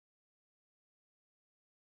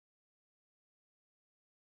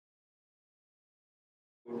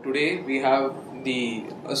Today we have the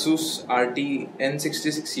Asus RT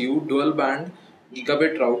N66U dual band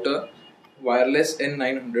Gigabit router wireless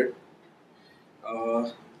N900.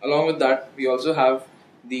 Along with that, we also have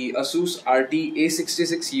the Asus RT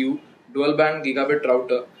A66U dual band Gigabit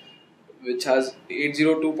router, which has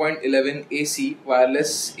 802.11 AC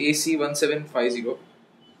wireless AC1750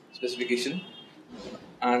 specification.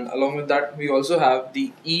 And along with that, we also have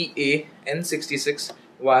the EA N66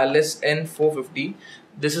 wireless N450.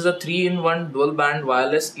 This is a 3-in-1 dual band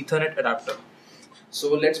wireless Ethernet adapter.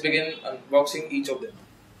 So let's begin unboxing each of them.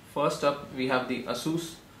 First up, we have the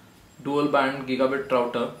Asus dual band Gigabit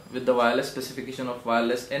router with the wireless specification of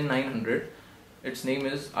wireless N900. Its name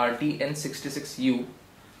is RT-N66U.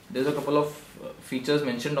 There's a couple of features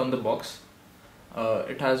mentioned on the box.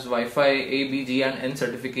 It has Wi-Fi A, B, G and N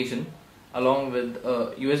certification, along with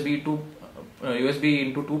USB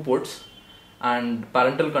into 2 ports and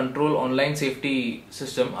parental control online safety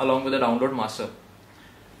system, along with a download master.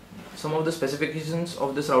 Some of the specifications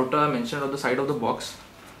of this router are mentioned on the side of the box.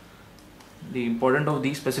 The importance of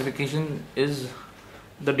these specifications is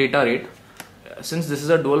the data rate. Since this is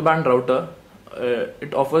a dual band router,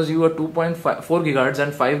 it offers you a 2.4 GHz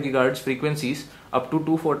and 5 GHz frequencies up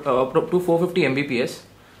to 450 Mbps.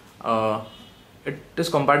 It is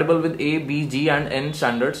compatible with A, B, G and N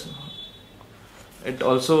standards. It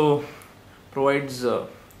also provides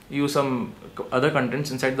you some other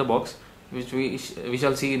contents inside the box, which we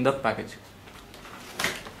shall see in the package.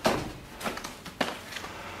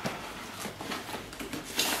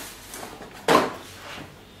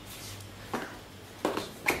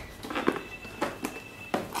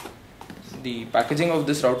 The packaging of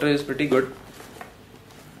this router is pretty good.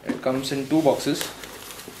 It comes in 2 boxes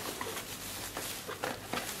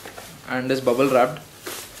and is bubble wrapped.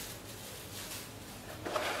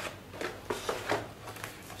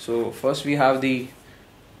 So first we have the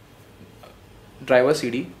driver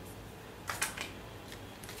CD,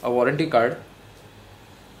 a warranty card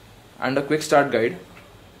and a quick start guide,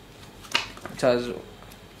 which has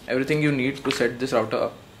everything you need to set this router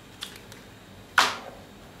up.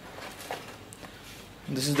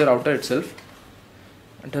 This is the router itself.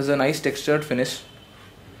 It has a nice textured finish.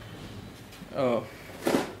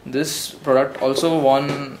 This product also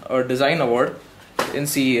won a design award in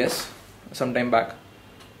CES some time back.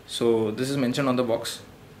 So this is mentioned on the box.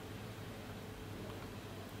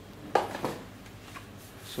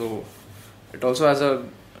 So it also has a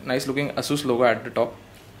nice looking Asus logo at the top.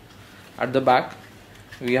 At the back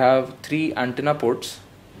we have 3 antenna ports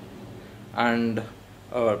and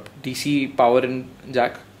a DC power in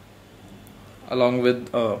jack, along with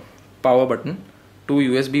a power button, 2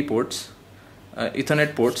 USB ports,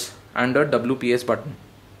 Ethernet ports and a WPS button.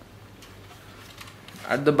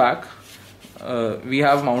 At the back we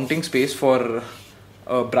have mounting space for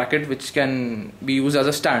a bracket which can be used as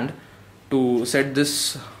a stand to set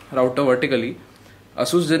this router vertically.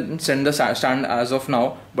 Asus didn't send the stand as of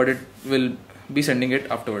now, but it will be sending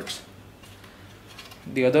it afterwards.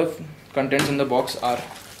 The other contents in the box are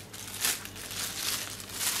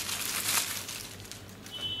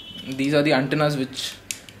these are the antennas which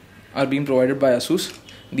are being provided by Asus.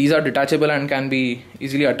 These are detachable and can be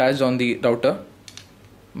easily attached on the router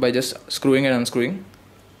by just screwing and unscrewing,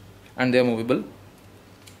 and they are movable.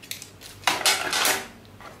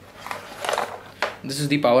 This is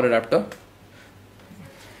the power adapter,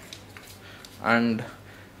 and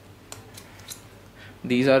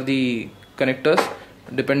these are the connectors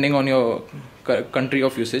depending on your country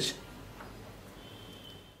of usage.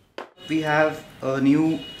 We have a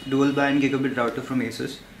new dual band gigabit router from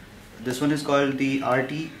Asus. This one is called the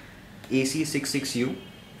RT AC66U.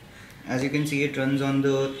 As you can see, it runs on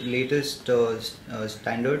the latest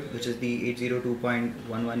standard, which is the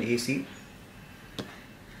 802.11 AC.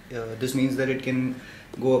 This means that it can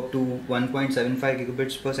go up to 1.75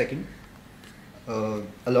 gigabits per second.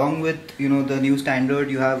 Along with the new standard,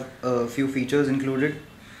 you have a few features included.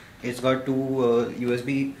 It's got 2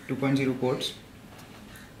 USB 2.0 ports,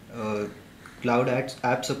 cloud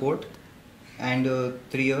app support and a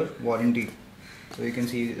 3-year warranty. So you can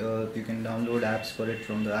see you can download apps for it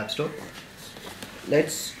from the App Store.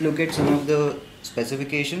 Let's look at some of the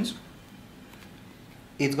specifications.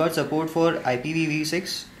 It's got support for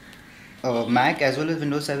IPv6, Mac as well as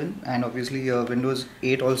Windows 7 and obviously Windows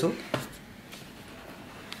 8 also.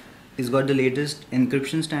 It's got the latest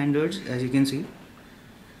encryption standards, as you can see.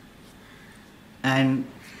 And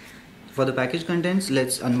for the package contents,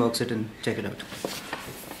 let's unbox it and check it out.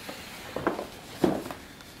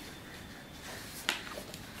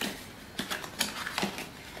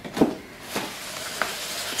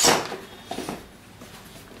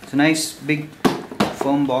 It's a nice big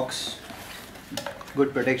firm box,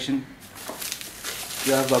 good protection.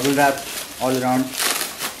 You have bubble wrap all around.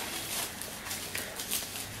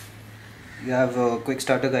 You have a quick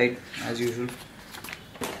starter guide as usual,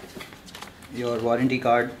 your warranty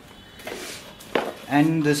card,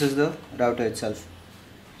 and this is the router itself.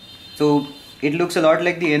 So it looks a lot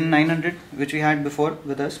like the N900 which we had before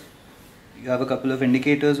with us. You have a couple of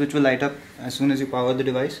indicators which will light up as soon as you power the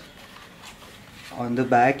device. On the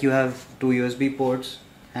back you have 2 USB ports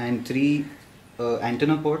and 3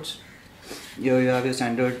 antenna ports. Here you have your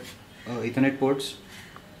standard Ethernet ports,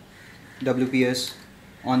 WPS,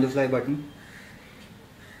 on the fly button,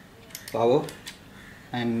 power,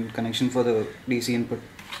 and connection for the DC input.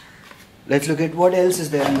 Let's look at what else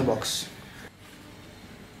is there in the box.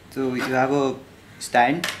 So you have a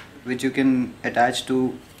stand which you can attach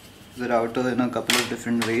to the router in a couple of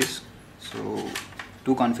different ways. So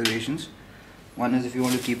 2 configurations. One is if you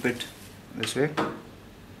want to keep it this way,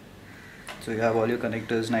 so you have all your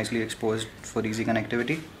connectors nicely exposed for easy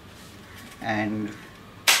connectivity, and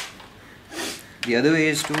the other way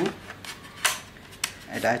is to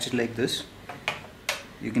attach it like this.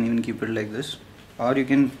 You can even keep it like this, or you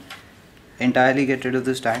can entirely get rid of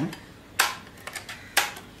the stand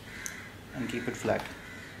and keep it flat.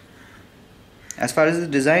 As far as the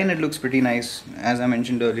design, it looks pretty nice. As I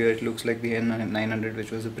mentioned earlier, it looks like the N900, which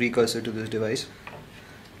was a precursor to this device.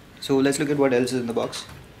 So let's look at what else is in the box.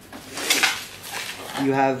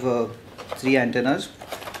 You have 3 antennas.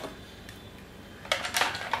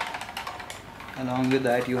 Along with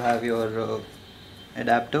that you have your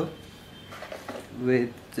adapter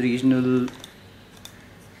with regional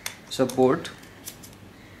support,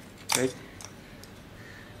 right?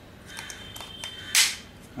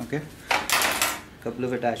 Okay, couple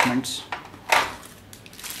of attachments.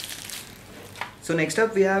 So next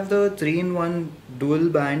up we have the 3-in-1 dual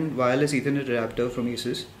band wireless Ethernet adapter from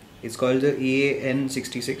Asus. It's called the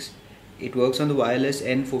EAN66. It works on the wireless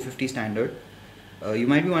N450 standard. You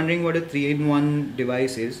might be wondering what a 3-in-1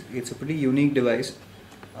 device is. It's a pretty unique device.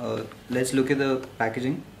 Let's look at the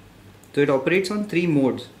packaging. So it operates on 3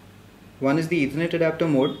 modes. One is the Ethernet adapter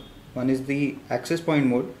mode, one is the access point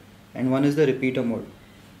mode, and one is the repeater mode.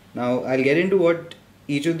 Now I'll get into what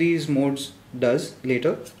each of these modes does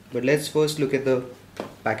later, but let's first look at the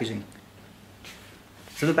packaging.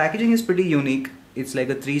 So the packaging is pretty unique. It's like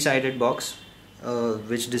a 3-sided box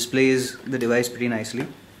which displays the device pretty nicely.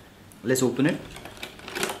 Let's open it.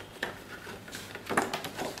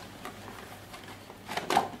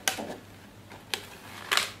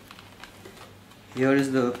 Here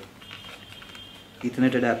is the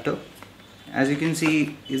Ethernet adapter. As you can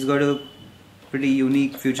see, it's got a pretty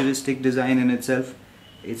unique futuristic design in itself.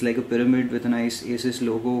 It's like a pyramid with a nice Asus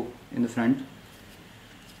logo in the front.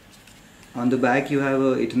 On the back you have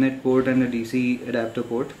a Ethernet port and a DC adapter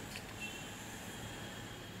port.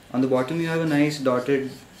 On the bottom you have a nice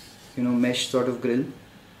dotted, mesh sort of grill,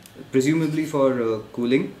 presumably for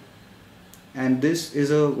cooling. And this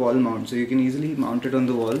is a wall mount, so you can easily mount it on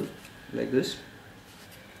the wall like this.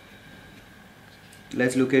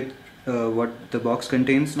 Let's look at what the box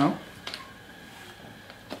contains now.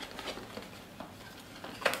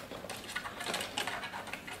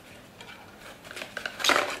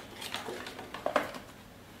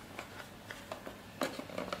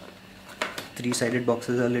 Three-sided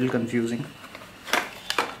boxes are a little confusing.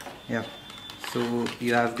 Yeah, so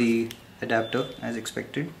you have the adapter as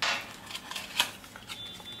expected,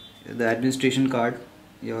 the administration card,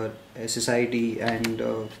 your SSID and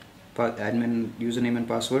admin username and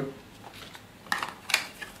password.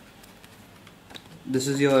 This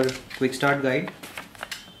is your quick start guide,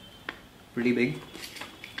 pretty big,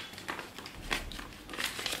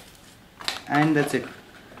 and that's it.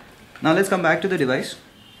 Now let's come back to the device.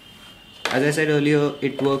 As I said earlier,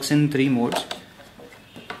 it works in 3 modes.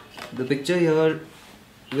 The picture here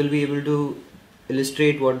will be able to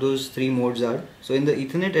illustrate what those 3 modes are. So in the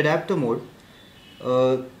Ethernet adapter mode,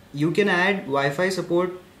 you can add Wi-Fi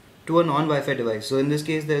support to a non-Wi-Fi device. So in this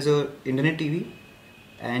case there's a internet TV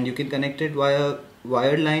and you can connect it via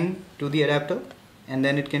wired line to the adapter, and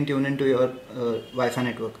then it can tune into your Wi-Fi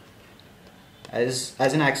network. As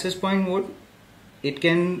an access point mode, it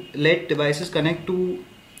can let devices connect to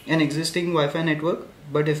an existing Wi-Fi network,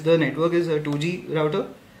 but if the network is a 2G router,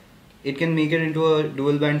 it can make it into a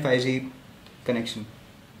dual band 5G connection.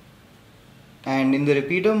 And in the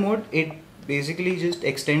repeater mode, it basically just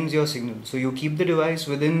extends your signal. So you keep the device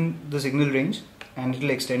within the signal range and it will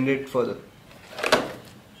extend it further.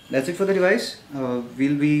 That's it for the device.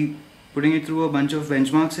 We'll be putting it through a bunch of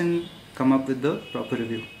benchmarks and come up with the proper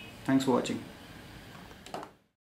review. Thanks for watching.